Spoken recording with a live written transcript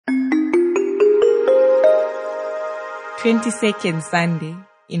22nd Sunday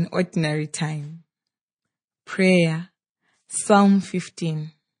in Ordinary Time. Prayer, Psalm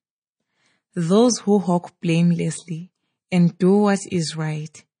 15. Those who walk blamelessly and do what is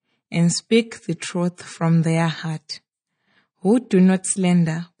right and speak the truth from their heart, who do not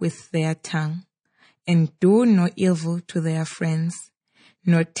slander with their tongue and do no evil to their friends,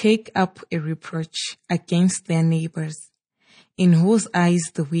 nor take up a reproach against their neighbors, in whose eyes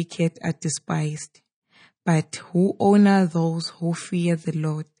the wicked are despised, but who honor those who fear the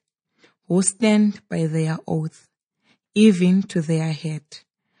Lord, who stand by their oath, even to their head,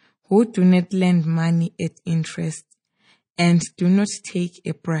 who do not lend money at interest, and do not take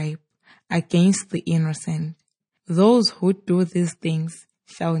a bribe against the innocent. Those who do these things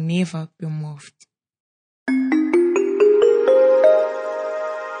shall never be moved.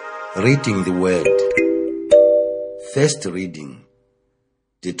 Reading the Word. First reading,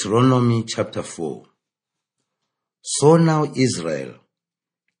 Deuteronomy chapter 4. So now, Israel,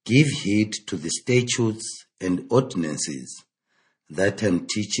 give heed to the statutes and ordinances that I am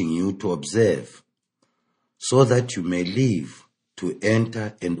teaching you to observe, so that you may live to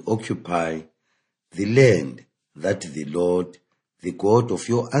enter and occupy the land that the Lord, the God of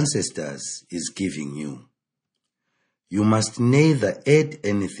your ancestors, is giving you. You must neither add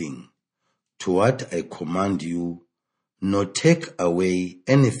anything to what I command you, nor take away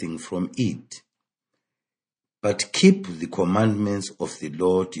anything from it, but keep the commandments of the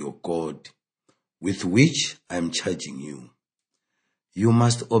Lord your God, with which I am charging you. You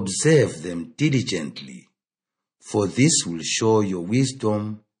must observe them diligently, for this will show your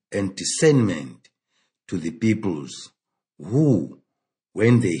wisdom and discernment to the peoples, who,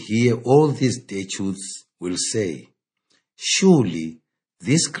 when they hear all these statutes, will say, surely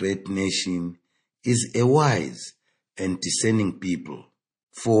this great nation is a wise and discerning people.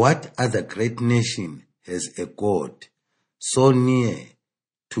 For what other great nation has a God so near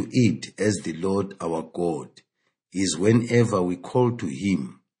to it as the Lord our God is whenever we call to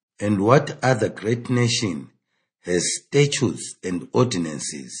him? And what other great nation has statutes and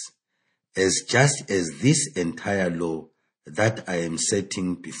ordinances as just as this entire law that I am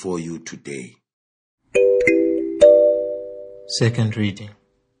setting before you today? Second reading,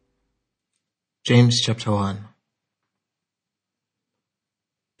 James chapter 1.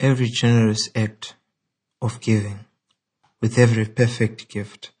 Every generous act of giving with every perfect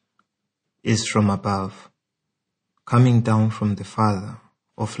gift is from above, coming down from the Father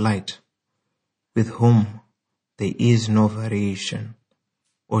of light, with whom there is no variation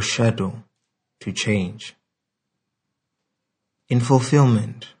or shadow to change. In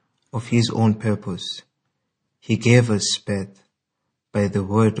fulfillment of his own purpose, he gave us birth by the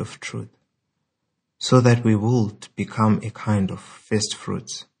word of truth, so that we would become a kind of first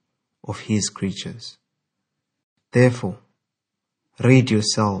fruits of his creatures. Therefore, rid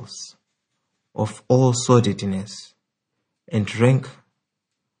yourselves of all sordidness and rank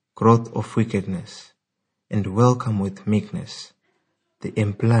growth of wickedness, and welcome with meekness the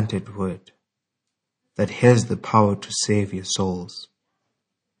implanted word that has the power to save your souls.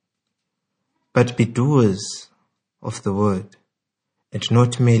 But be doers of the word, and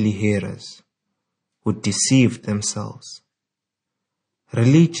not merely hearers, who deceive themselves.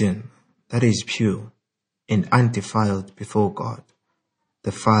 Religion that is pure and undefiled before God,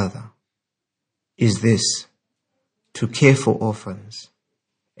 the Father, is this: to care for orphans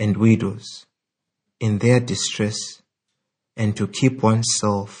and widows in their distress, and to keep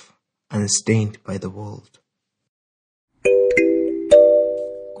oneself unstained by the world.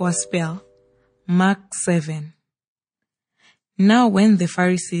 Gospel, Mark 7. Now when the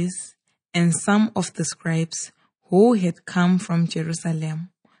Pharisees and some of the scribes who had come from Jerusalem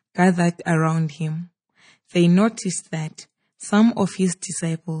gathered around him, they noticed that some of his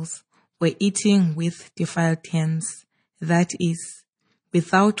disciples were eating with defiled hands, that is,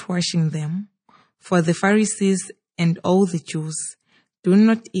 without washing them, for the Pharisees and all the Jews do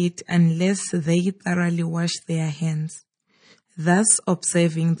not eat unless they thoroughly wash their hands, thus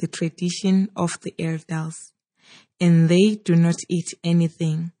observing the tradition of the elders. And they do not eat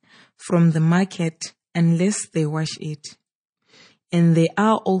anything from the market unless they wash it. And there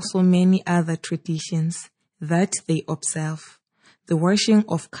are also many other traditions that they observe: the washing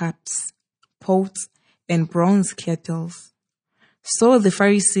of cups, pots, and bronze kettles. So the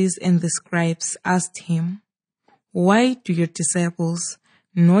Pharisees and the scribes asked him, why do your disciples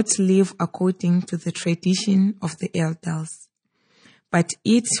not live according to the tradition of the elders, but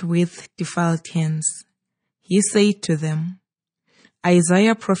eat with defiled hands? He said to them,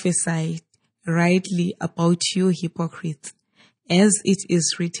 Isaiah prophesied rightly about you hypocrites, as it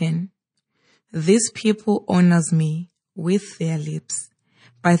is written, this people honors me with their lips,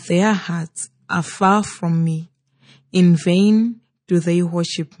 but their hearts are far from me. In vain do they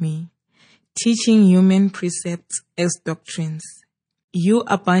worship me, teaching human precepts as doctrines. You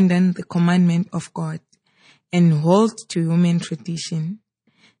abandon the commandment of God and hold to human tradition.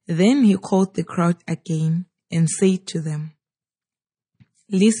 Then he called the crowd again and said to them,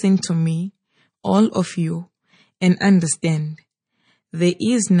 Listen to me, all of you, and understand. There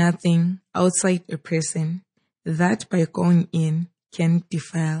is nothing outside a person that by going in can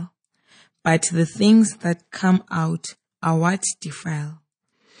defile, but the things that come out are what defile.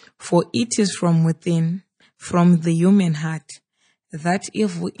 For it is from within, from the human heart, that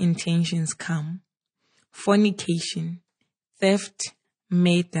evil intentions come: fornication, theft,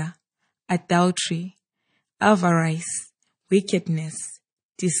 murder, adultery, avarice, wickedness,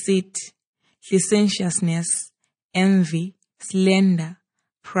 deceit, licentiousness, envy, slander,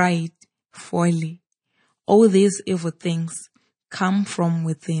 pride, folly. All these evil things come from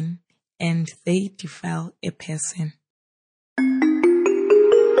within, and they defile a person.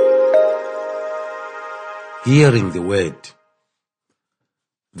 Hearing the word.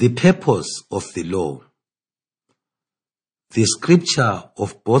 The purpose of the law. The scripture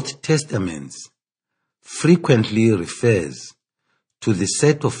of both testaments frequently refers to the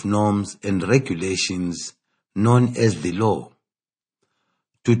set of norms and regulations known as the law.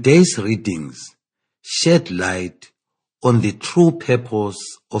 Today's readings shed light on the true purpose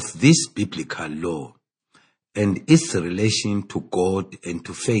of this biblical law and its relation to God and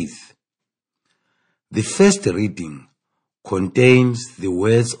to faith. The first reading contains the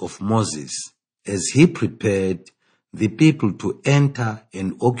words of Moses as he prepared the people to enter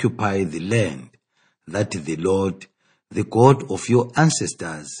and occupy the land that the Lord, the God of your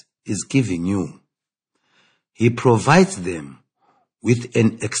ancestors, is giving you. He provides them with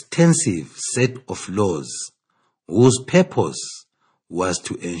an extensive set of laws whose purpose was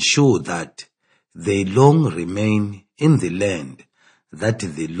to ensure that they long remain in the land that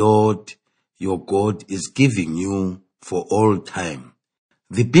the Lord, your God, is giving you for all time.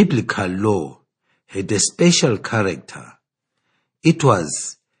 The biblical law had a special character. It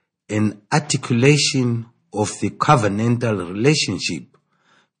was an articulation of the covenantal relationship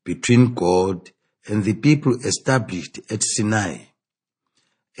between God and the people established at Sinai.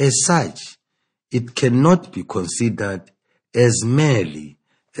 As such, it cannot be considered as merely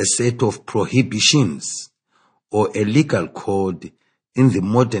a set of prohibitions or a legal code in the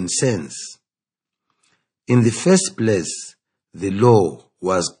modern sense. In the first place, the law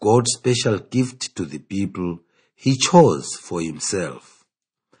was God's special gift to the people he chose for himself.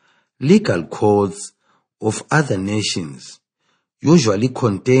 Legal codes of other nations usually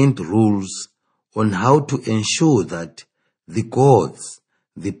contained rules on how to ensure that the gods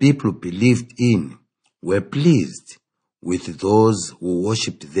the people believed in were pleased with those who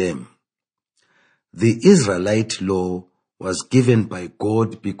worshipped them. The Israelite law was given by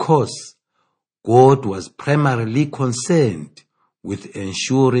God because God was primarily concerned with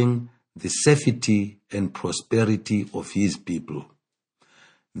ensuring the safety and prosperity of his people.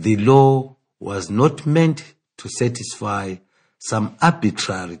 The law was not meant to satisfy some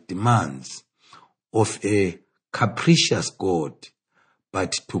arbitrary demands of a capricious God,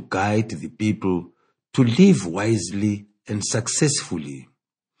 but to guide the people to live wisely and successfully.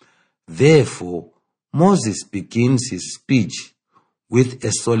 Therefore, Moses begins his speech with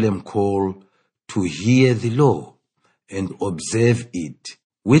a solemn call to hear the law and observe it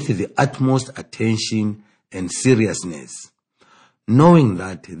with the utmost attention and seriousness, knowing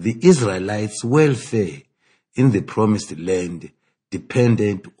that the Israelites' welfare in the promised land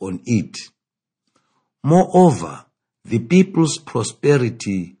depended on it. Moreover, the people's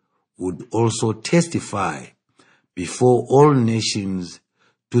prosperity would also testify before all nations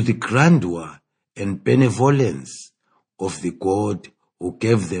to the grandeur and benevolence of the God who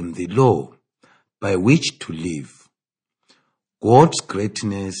gave them the law by which to live. God's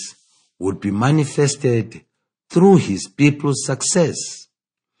greatness would be manifested through his people's success.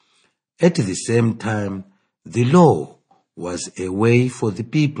 At the same time, the law was a way for the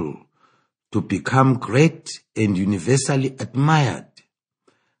people to become great and universally admired.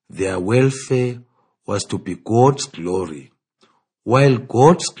 Their welfare was to be God's glory, while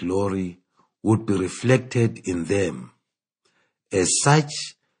God's glory would be reflected in them. As such,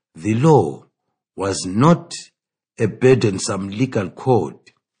 the law was not a burdensome legal code.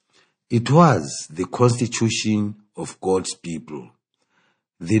 It was the constitution of God's people.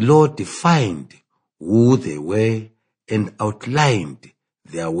 The law defined who they were and outlined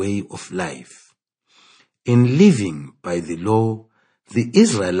their way of life. In living by the law, the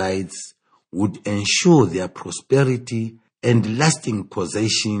Israelites would ensure their prosperity and lasting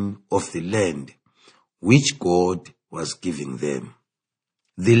possession of the land which God was giving them.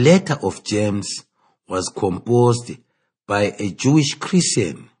 The letter of James was composed by a Jewish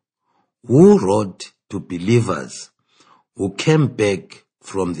Christian who wrote to believers who came back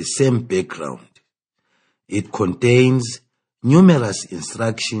from the same background. It contains numerous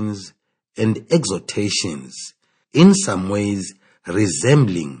instructions and exhortations, in some ways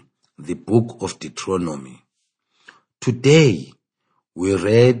resembling the book of Deuteronomy. Today, we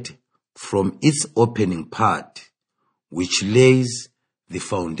read from its opening part, which lays the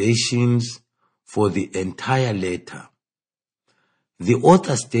foundations for the entire letter. The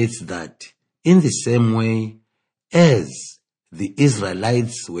author states that in the same way as the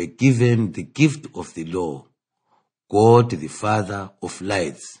Israelites were given the gift of the law, God, the Father of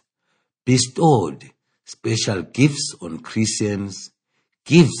lights, bestowed special gifts on Christians,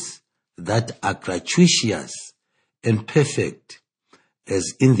 gifts that are gratuitous and perfect,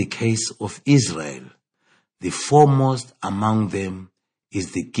 as in the case of Israel. The foremost among them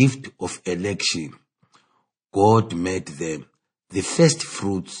is the gift of election. God made them the first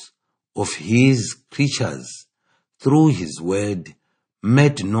fruits of his creatures through his word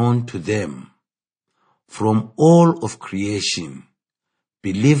made known to them. From all of creation,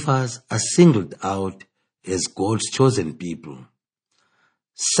 believers are singled out as God's chosen people.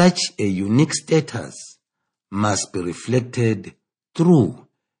 Such a unique status must be reflected through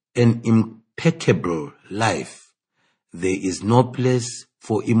an impeccable life. There is no place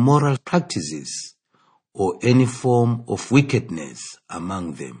for immoral practices or any form of wickedness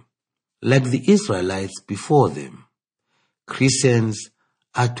among them. Like the Israelites before them, Christians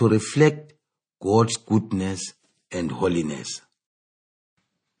are to reflect God's goodness and holiness.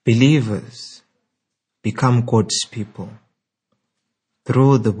 Believers become God's people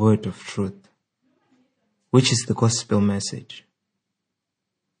through the word of truth, which is the gospel message.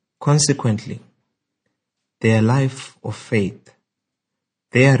 Consequently, their life of faith,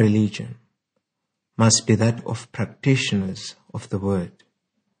 their religion, must be that of practitioners of the word,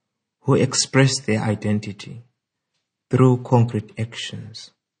 who express their identity through concrete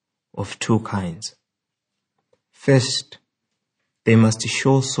actions of two kinds. First, they must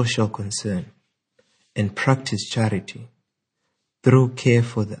show social concern and practice charity through care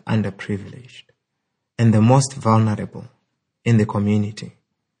for the underprivileged and the most vulnerable in the community,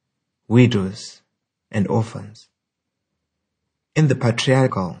 widows and orphans. In the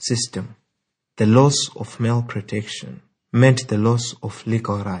patriarchal system, the loss of male protection meant the loss of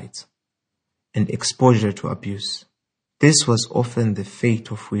legal rights and exposure to abuse. This was often the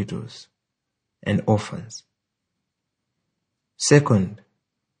fate of widows and orphans. Second,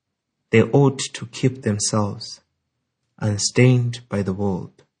 they ought to keep themselves unstained by the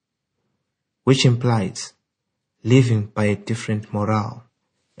world, which implies living by a different moral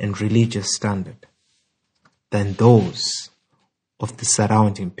and religious standard than those of the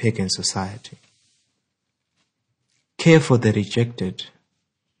surrounding pagan society. Care for the rejected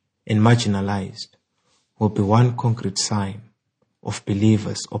and marginalized will be one concrete sign of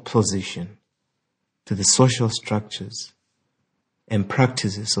believers' opposition to the social structures and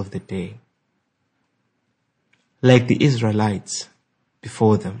practices of the day. Like the Israelites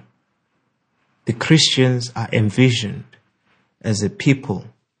before them, the Christians are envisioned as a people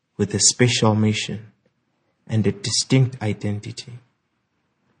with a special mission and a distinct identity.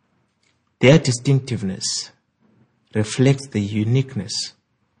 Their distinctiveness reflects the uniqueness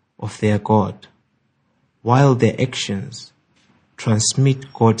of their God, while their actions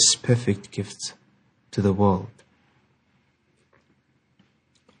transmit God's perfect gifts to the world.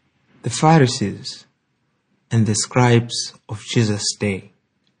 The Pharisees and the scribes of Jesus' day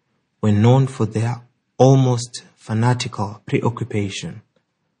were known for their almost fanatical preoccupation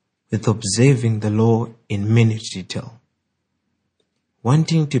with observing the law in minute detail.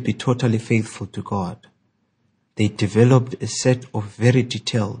 Wanting to be totally faithful to God, they developed a set of very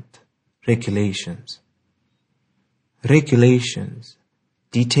detailed regulations. Regulations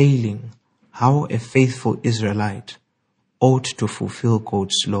detailing how a faithful Israelite ought to fulfill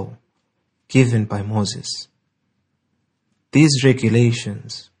God's law given by Moses. These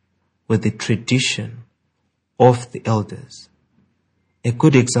regulations were the tradition of the elders. A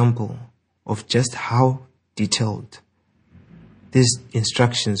good example of just how detailed these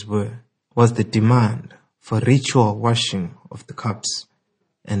instructions was the demand for ritual washing of the cups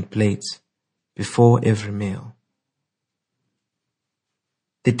and plates before every meal.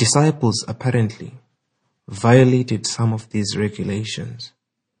 The disciples apparently violated some of these regulations.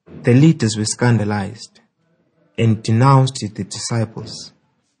 The leaders were scandalized and denounced the disciples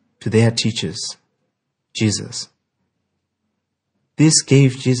to their teachers, Jesus. This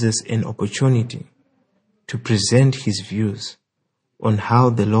gave Jesus an opportunity to present his views on how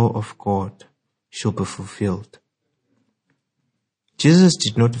the law of God should be fulfilled. Jesus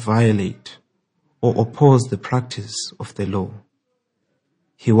did not violate or oppose the practice of the law.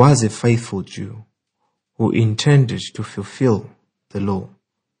 He was a faithful Jew who intended to fulfill the law.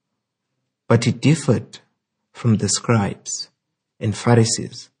 But he differed from the scribes and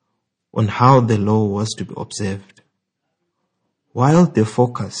Pharisees on how the law was to be observed. While they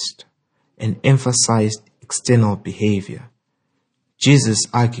focused and emphasized external behavior, Jesus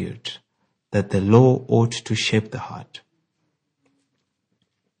argued that the law ought to shape the heart.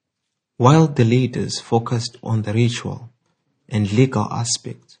 While the leaders focused on the ritual and legal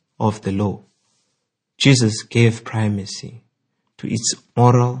aspects of the law, Jesus gave primacy to its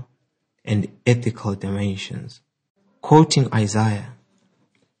moral and ethical dimensions. Quoting Isaiah,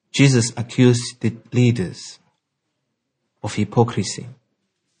 Jesus accused the leaders of hypocrisy.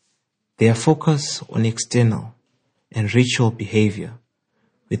 Their focus on external and ritual behavior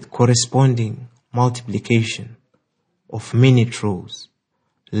with corresponding multiplication of many truths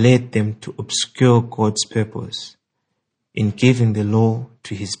led them to obscure God's purpose in giving the law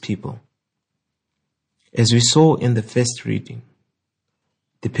to his people. As we saw in the first reading,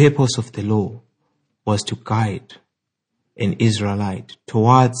 the purpose of the law was to guide an Israelite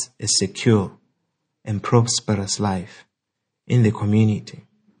towards a secure and prosperous life in the community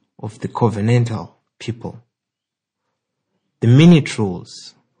of the covenantal people. The many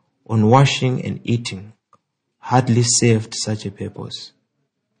rules on washing and eating hardly served such a purpose.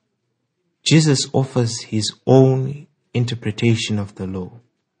 Jesus offers his own interpretation of the law,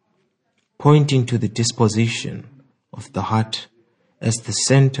 pointing to the disposition of the heart as the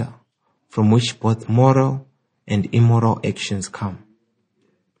center from which both moral and immoral actions come.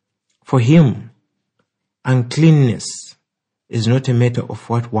 For him, uncleanness is not a matter of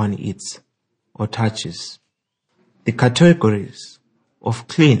what one eats or touches. The categories of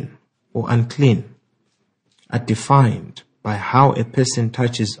clean or unclean are defined by how a person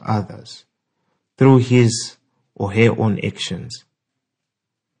touches others through his or her own actions.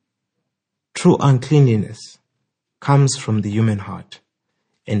 True uncleanliness comes from the human heart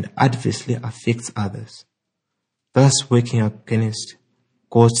and adversely affects others, thus working against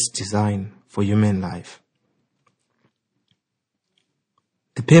God's design for human life.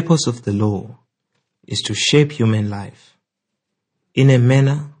 The purpose of the law is to shape human life in a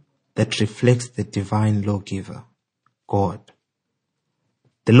manner that reflects the divine lawgiver, God.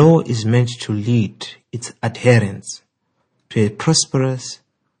 The law is meant to lead its adherents to a prosperous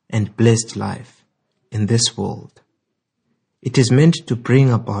and blessed life in this world. It is meant to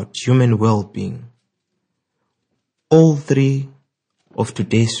bring about human well-being. All three of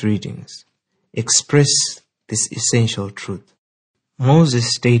today's readings express this essential truth.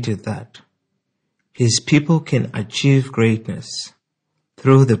 Moses stated that his people can achieve greatness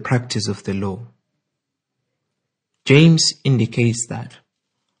through the practice of the law. James indicates that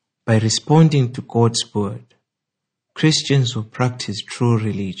by responding to God's word, Christians will practice true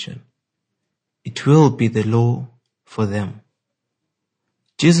religion. It will be the law for them.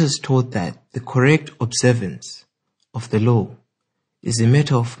 Jesus taught that the correct observance of the law is a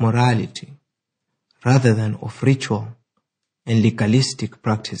matter of morality rather than of ritual and legalistic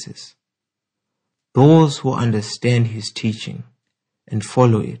practices. Those who understand his teaching and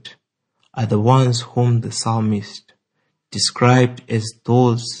follow it are the ones whom the psalmist described as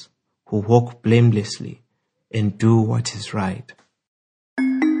those who walk blamelessly and do what is right.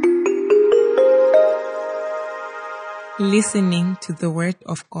 Listening to the Word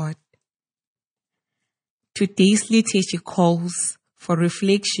of God. Today's liturgy calls for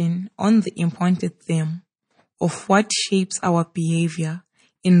reflection on the important theme of what shapes our behavior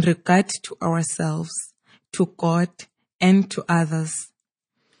in regard to ourselves, to God, and to others.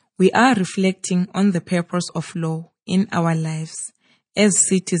 We are reflecting on the purpose of law in our lives as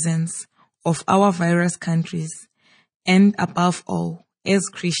citizens of our various countries and above all as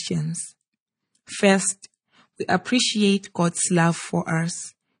Christians. First, we appreciate God's love for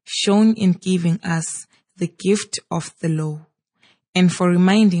us, shown in giving us the gift of the law, and for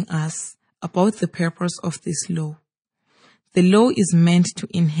reminding us about the purpose of this law. The law is meant to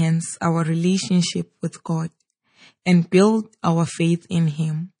enhance our relationship with God and build our faith in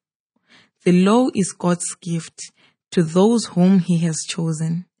Him. The law is God's gift to those whom He has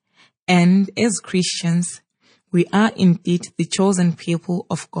chosen, and as Christians, we are indeed the chosen people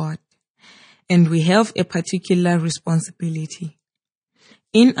of God, and we have a particular responsibility.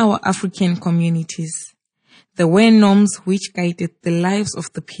 In our African communities, There were norms which guided the lives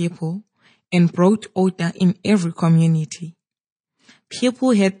of the people and brought order in every community.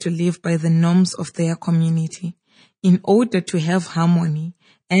 People had to live by the norms of their community in order to have harmony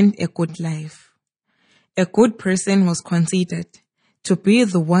and a good life. A good person was considered to be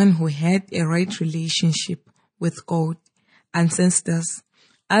the one who had a right relationship with God, ancestors,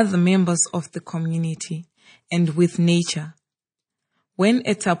 other members of the community, and with nature. When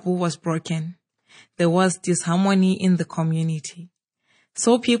a taboo was broken, there was disharmony in the community.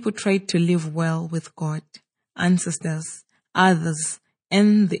 So people tried to live well with God, ancestors, others,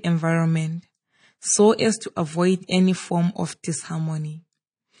 and the environment, so as to avoid any form of disharmony.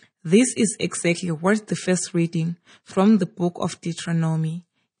 This is exactly what the first reading from the book of Deuteronomy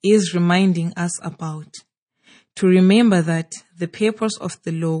is reminding us about. To remember that the purpose of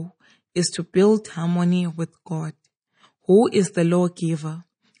the law is to build harmony with God, who is the lawgiver,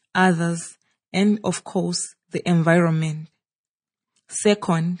 others, and of course, the environment.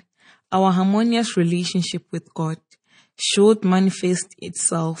 Second, our harmonious relationship with God should manifest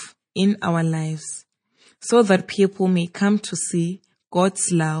itself in our lives so that people may come to see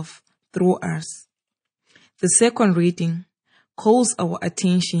God's love through us. The second reading calls our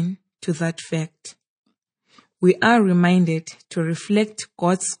attention to that fact. We are reminded to reflect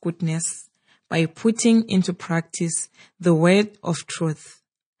God's goodness by putting into practice the word of truth.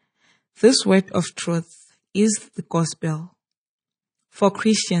 This word of truth is the gospel. For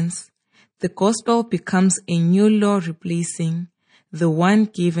Christians, the gospel becomes a new law replacing the one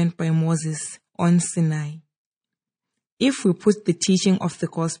given by Moses on Sinai. If we put the teaching of the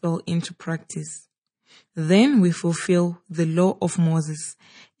gospel into practice, then we fulfill the law of Moses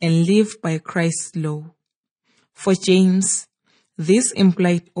and live by Christ's law. For James, this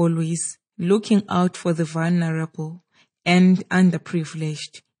implied always looking out for the vulnerable and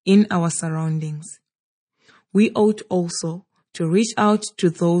underprivileged in our surroundings. We ought also to reach out to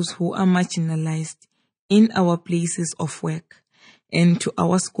those who are marginalized in our places of work and to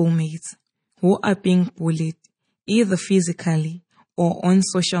our schoolmates who are being bullied either physically or on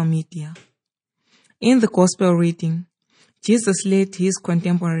social media. In the gospel reading, Jesus led his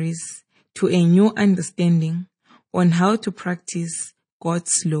contemporaries to a new understanding on how to practice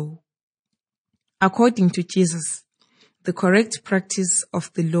God's law. According to Jesus, the correct practice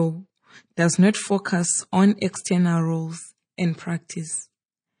of the law does not focus on external rules and practice.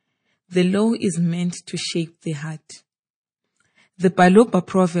 The law is meant to shape the heart. The Baluba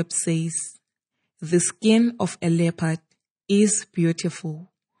proverb says, "The skin of a leopard is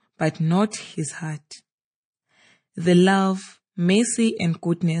beautiful, but not his heart." The love, mercy, and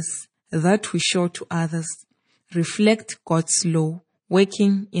goodness that we show to others reflect God's law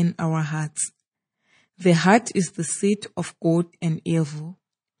working in our hearts. The heart is the seat of good and evil.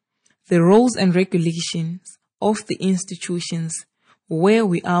 The rules and regulations of the institutions where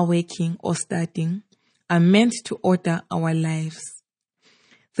we are working or studying are meant to order our lives.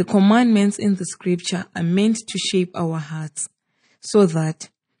 The commandments in the scripture are meant to shape our hearts so that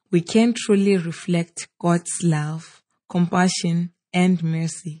we can truly reflect God's love, compassion, and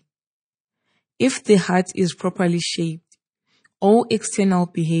mercy. If the heart is properly shaped, all external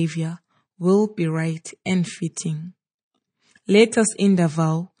behavior will be right and fitting. Let us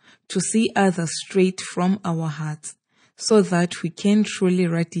endeavor to see others straight from our hearts so that we can truly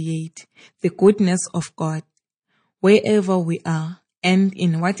radiate the goodness of God wherever we are and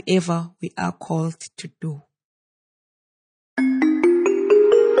in whatever we are called to do.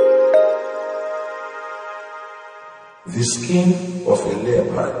 The skin of a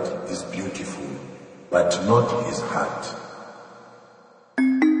leopard is beautiful, but not his heart.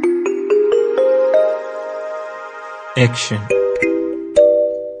 Action.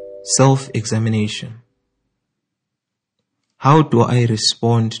 Self-examination. How do I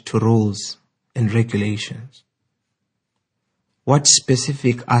respond to rules and regulations? What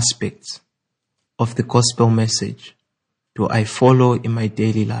specific aspects of the gospel message do I follow in my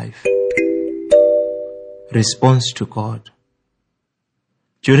daily life? Response to God.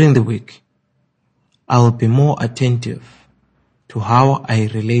 During the week, I will be more attentive to how I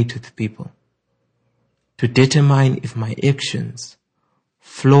relate with people, to determine if my actions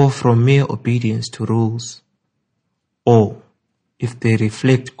flow from mere obedience to rules or if they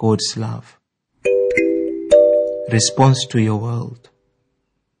reflect God's love. Response to your world.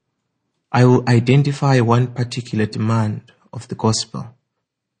 I will identify one particular demand of the gospel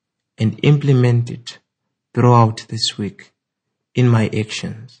and implement it throughout this week in my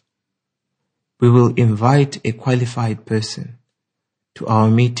actions. We will invite a qualified person to our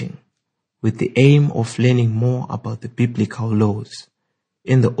meeting with the aim of learning more about the biblical laws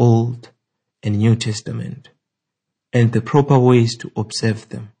in the Old and New Testament. and the proper ways to observe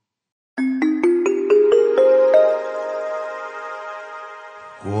them.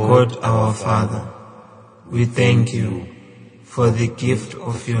 God our Father, we thank you for the gift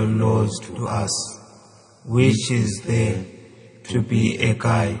of your laws to us, which is there to be a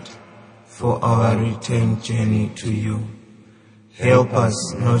guide for our return journey to you. Help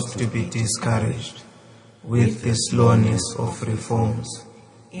us not to be discouraged with the slowness of reforms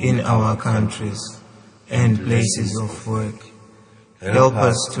in our countries and places of work. Help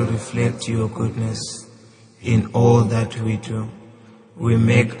us to reflect your goodness in all that we do. We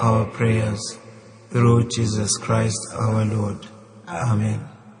make our prayers through Jesus Christ our Lord. Amen.